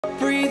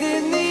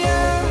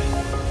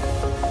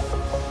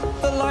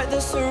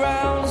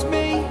surrounds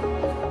me.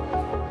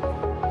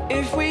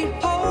 If we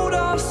hold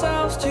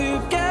ourselves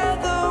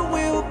together,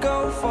 we'll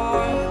go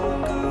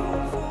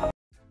far.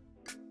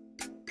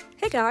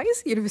 Hey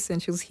guys, Yoduvh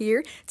Essentials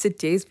here.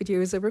 Today's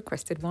video is a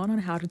requested one on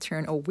how to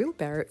turn a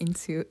wheelbarrow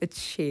into a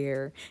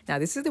chair. Now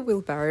this is the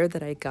wheelbarrow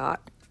that I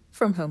got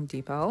from Home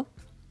Depot.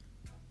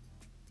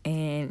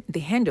 And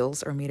the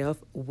handles are made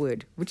of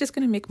wood, which is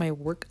going to make my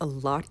work a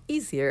lot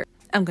easier.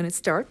 I'm going to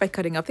start by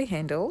cutting off the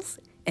handles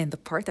and the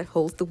part that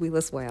holds the wheel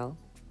as well.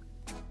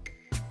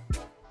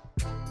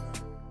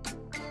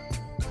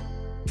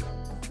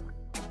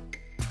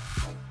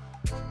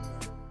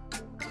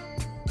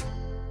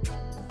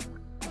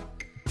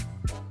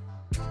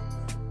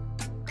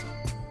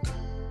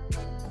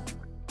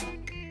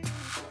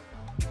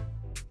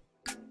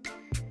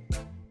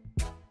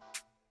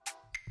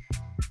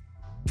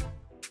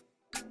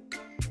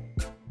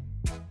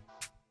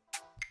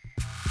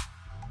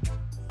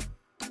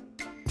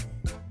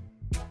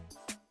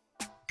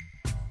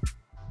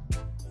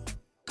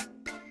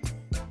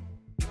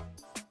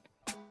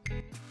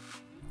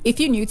 If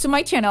you're new to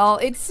my channel,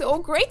 it's so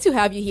great to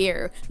have you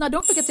here. Now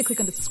don't forget to click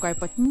on the subscribe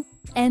button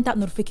and that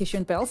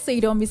notification bell so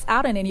you don't miss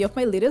out on any of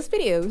my latest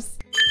videos.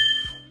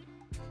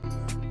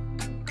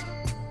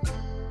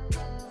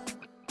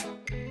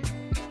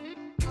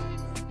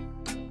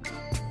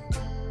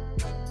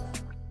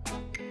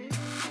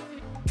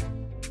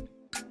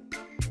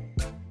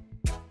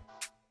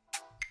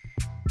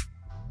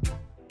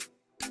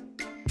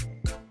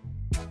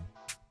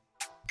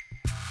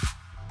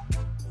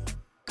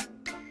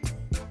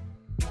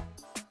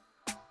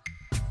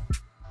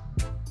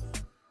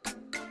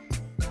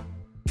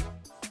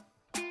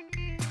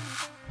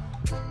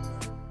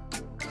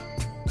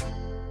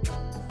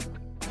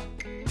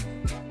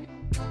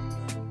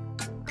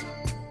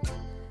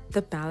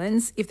 The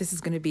balance, if this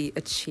is going to be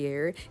a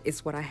chair,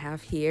 is what I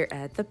have here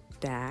at the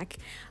back.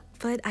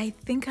 But I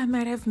think I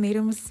might have made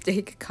a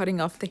mistake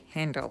cutting off the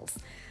handles,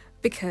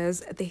 because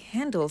the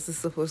handles is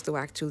supposed to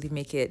actually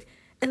make it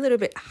a little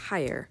bit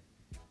high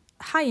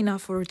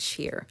enough for a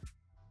chair.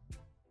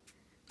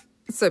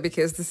 So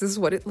because this is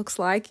what it looks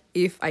like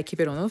if I keep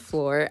it on the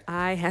floor,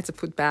 I had to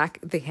put back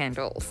the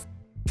handles.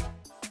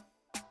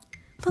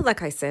 But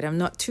like I said, I'm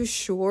not too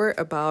sure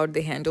about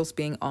the handles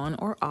being on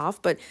or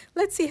off, but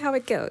let's see how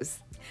it goes.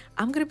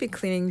 I'm going to be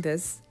cleaning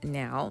this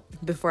now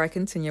before I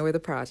continue with the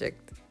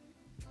project.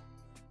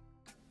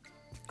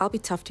 I'll be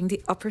tufting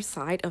the upper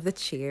side of the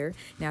chair.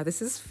 Now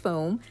this is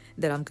foam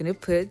that I'm going to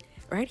put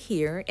right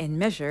here and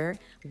measure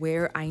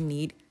where I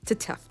need to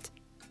tuft.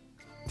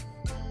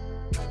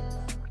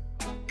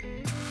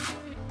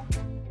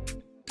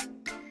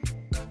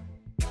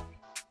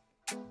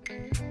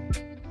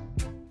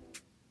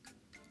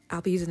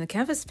 I'll be using a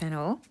canvas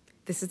panel.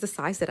 This is the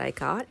size that I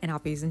got, and I'll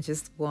be using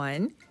just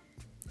one.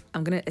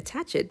 I'm going to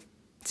attach it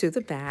to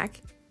the back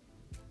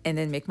and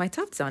then make my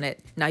tufts on it.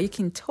 Now you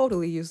can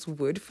totally use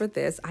wood for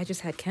this. I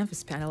just had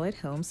canvas panel at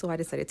home, so I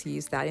decided to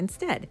use that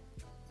instead.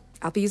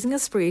 I'll be using a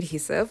spray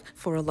adhesive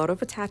for a lot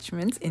of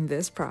attachments in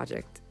this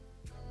project.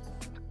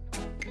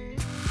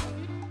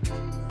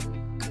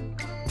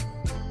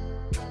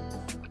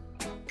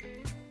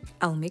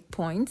 I'll make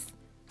points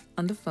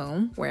on the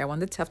foam where I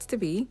want the tufts to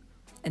be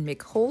and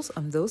make holes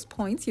on those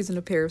points using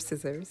a pair of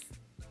scissors.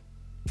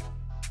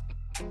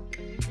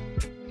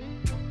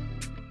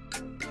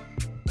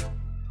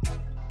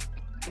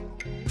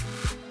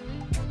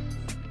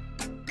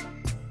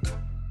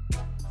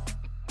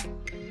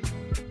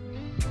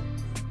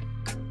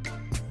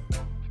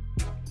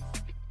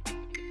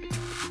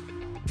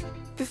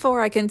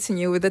 Before I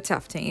continue with the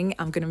tufting,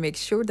 I'm going to make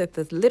sure that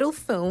the little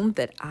foam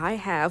that I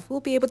have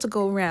will be able to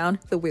go around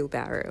the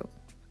wheelbarrow.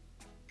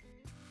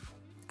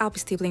 I'll be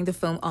stapling the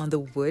foam on the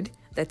wood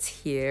that's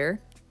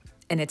here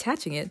and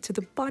attaching it to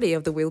the body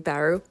of the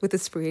wheelbarrow with a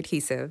spray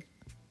adhesive.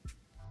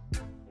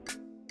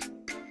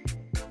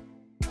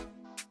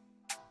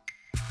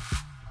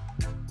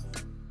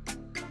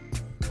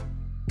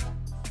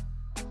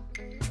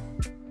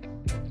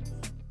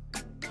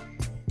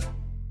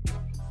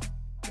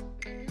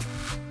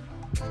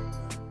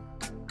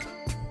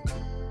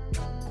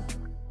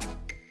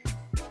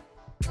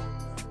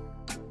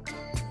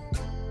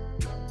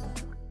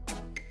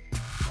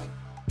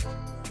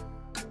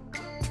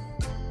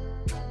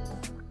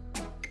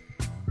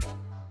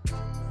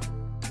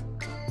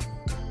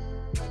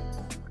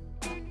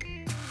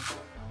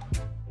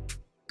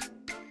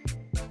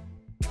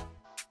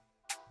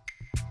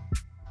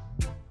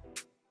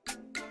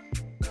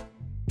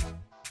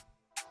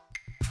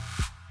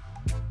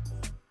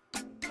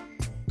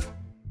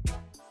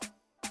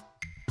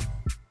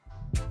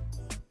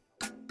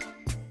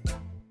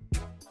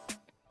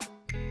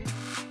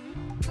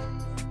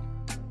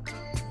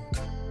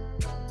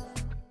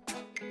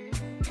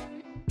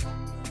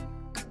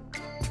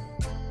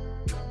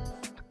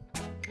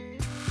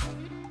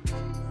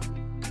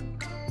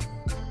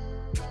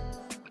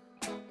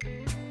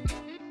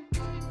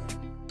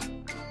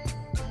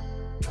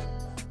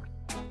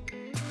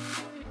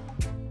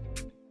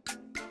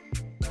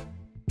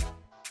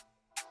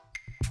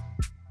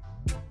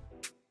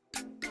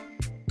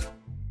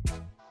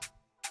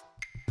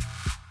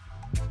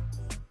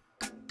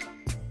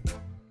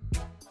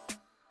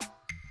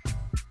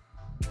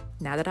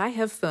 Now that I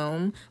have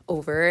foam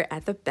over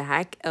at the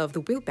back of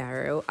the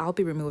wheelbarrow, I'll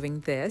be removing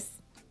this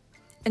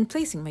and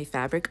placing my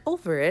fabric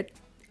over it,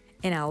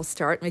 and I'll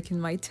start making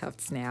my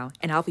tufts now,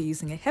 and I'll be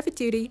using a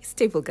heavy-duty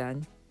staple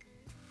gun.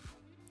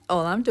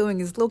 All I'm doing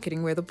is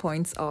locating where the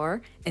points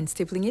are and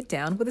stapling it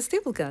down with a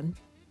staple gun.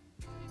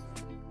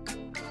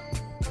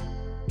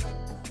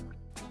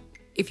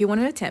 If you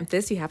want to attempt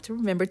this, you have to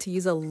remember to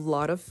use a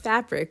lot of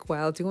fabric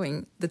while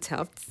doing the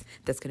tufts.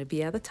 That's going to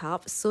be at the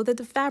top so that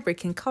the fabric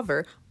can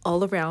cover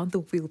all around the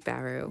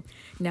wheelbarrow.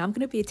 Now I'm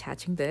going to be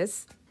attaching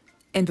this,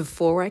 and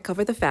before I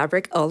cover the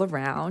fabric all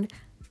around,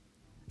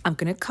 I'm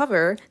going to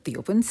cover the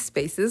open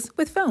spaces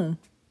with foam.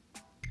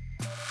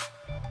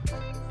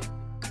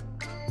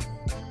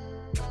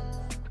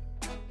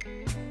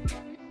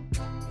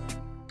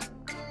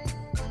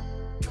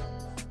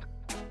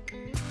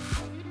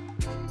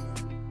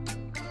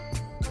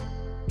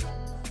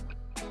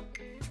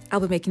 I'll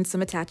be making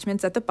some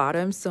attachments at the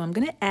bottom, so I'm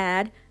going to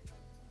add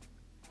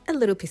a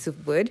little piece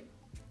of wood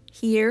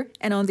here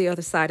and on the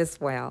other side as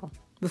well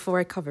before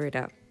I cover it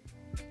up.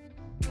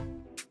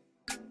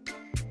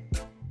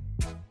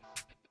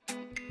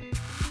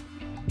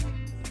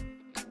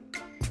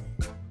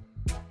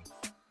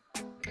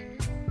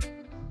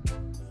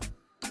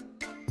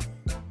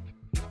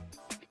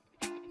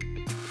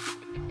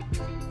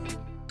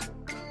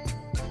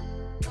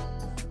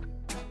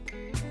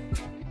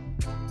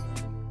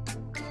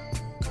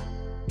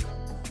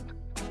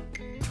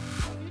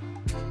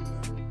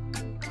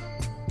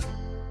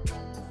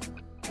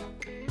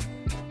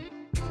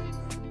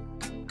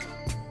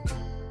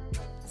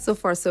 So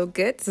far so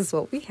good. This is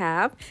what we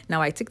have.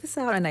 Now I took this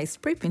out and I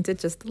spray painted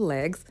just the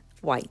legs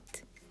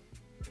white.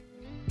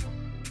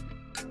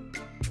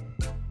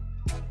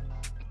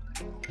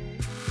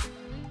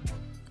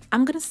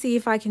 I'm gonna see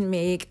if I can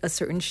make a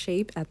certain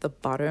shape at the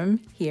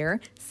bottom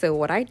here. So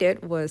what I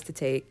did was to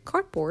take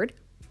cardboard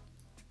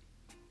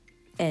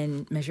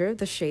and measure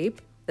the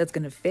shape that's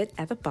gonna fit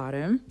at the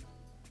bottom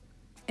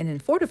and then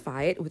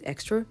fortify it with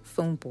extra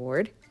foam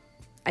board.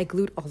 I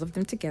glued all of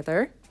them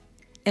together.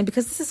 And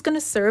because this is going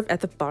to serve at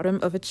the bottom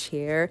of a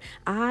chair,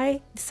 I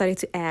decided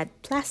to add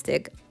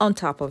plastic on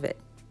top of it.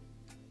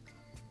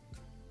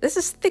 This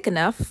is thick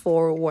enough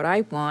for what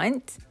I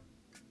want.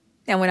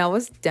 And when I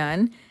was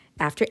done,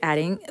 after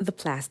adding the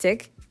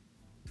plastic,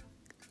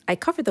 I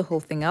covered the whole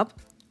thing up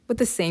with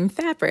the same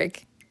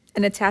fabric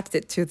and attached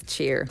it to the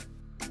chair.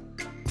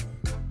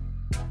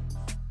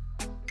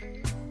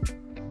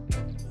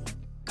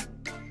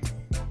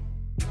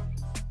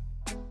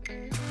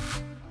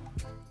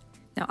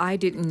 Now, I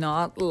did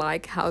not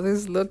like how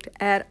this looked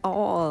at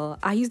all.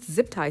 I used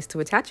zip ties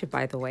to attach it,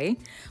 by the way,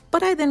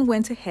 but I then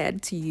went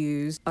ahead to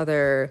use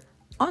other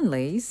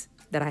onlays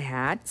that I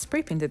had,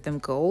 spray painted them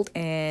gold,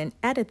 and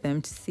added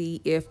them to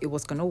see if it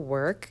was gonna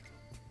work.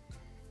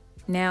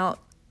 Now,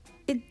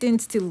 it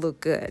didn't still look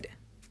good.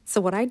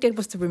 So what I did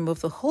was to remove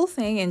the whole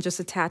thing and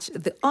just attach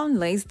the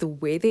onlays the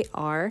way they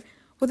are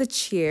with a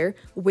chair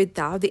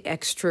without the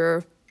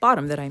extra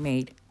bottom that I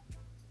made.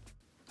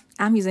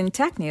 I'm using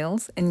tack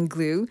nails and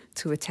glue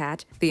to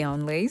attach the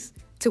onlays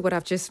to what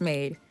I've just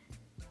made.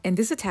 And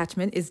this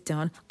attachment is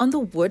done on the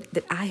wood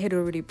that I had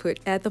already put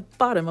at the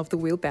bottom of the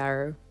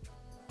wheelbarrow.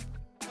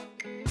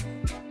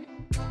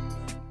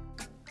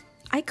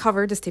 I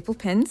covered the staple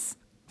pins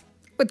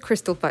with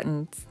crystal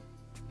buttons.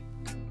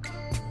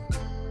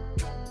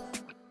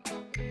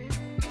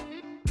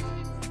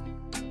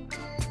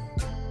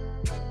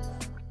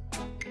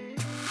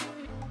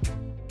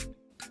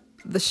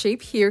 The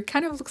shape here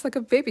kind of looks like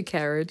a baby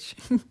carriage.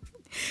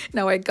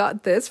 Now I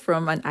got this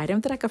from an item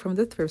that I got from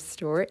the thrift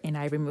store, and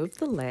I removed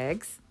the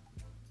legs.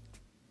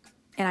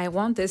 And I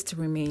want this to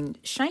remain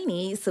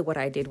shiny, so what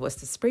I did was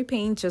to spray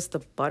paint just the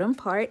bottom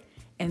part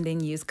and then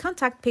use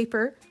contact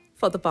paper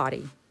for the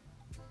body.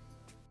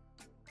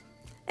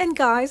 And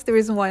guys, the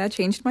reason why I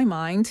changed my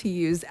mind to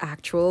use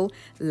actual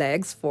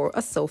legs for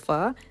a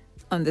sofa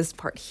on this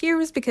part here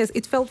is because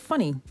it felt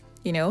funny.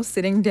 You know,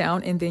 sitting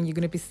down and then you're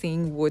going to be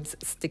seeing woods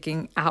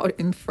sticking out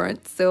in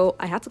front. So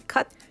I had to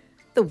cut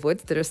the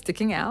woods that are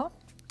sticking out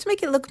to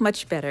make it look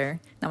much better.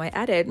 Now I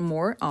added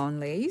more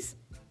onlays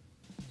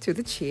to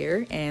the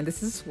chair, and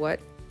this is what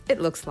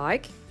it looks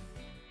like.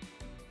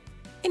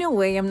 In a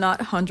way, I'm not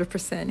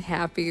 100%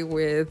 happy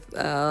with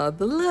the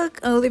look,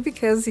 only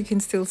because you can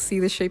still see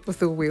the shape of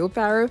the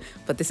wheelbarrow,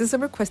 but this is a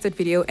requested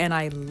video and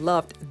I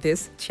loved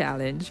this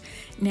challenge.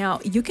 Now,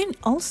 you can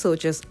also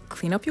just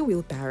clean up your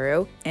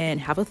wheelbarrow and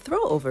have a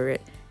throw over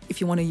it if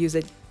you want to use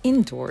it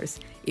indoors.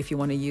 If you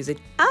want to use it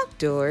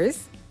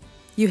outdoors,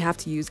 you have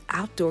to use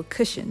outdoor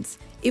cushions,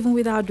 even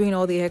without doing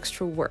all the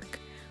extra work.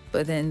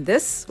 But then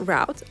this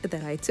route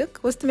that I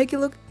took was to make it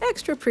look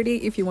extra pretty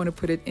if you want to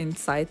put it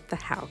inside the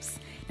house.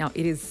 Now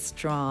it is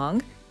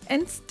strong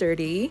and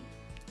sturdy,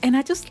 and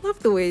I just love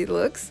the way it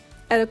looks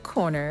at a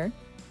corner.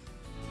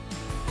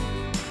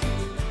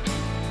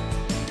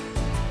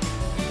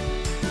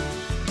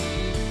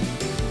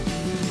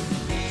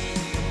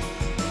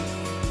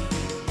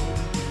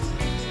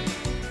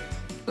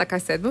 Like I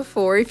said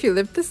before, if you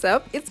lift this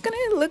up, it's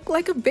gonna look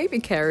like a baby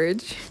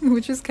carriage,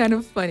 which is kind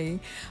of funny,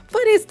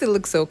 but it still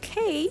looks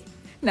okay.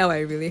 Now, I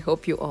really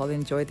hope you all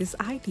enjoy this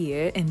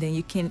idea, and then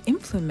you can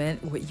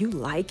implement what you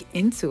like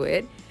into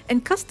it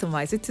and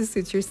customize it to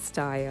suit your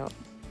style.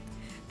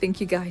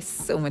 Thank you guys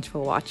so much for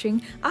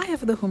watching. I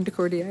have the home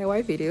decor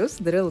DIY videos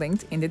that are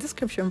linked in the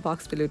description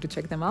box below to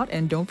check them out,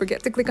 and don't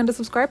forget to click on the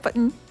subscribe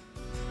button.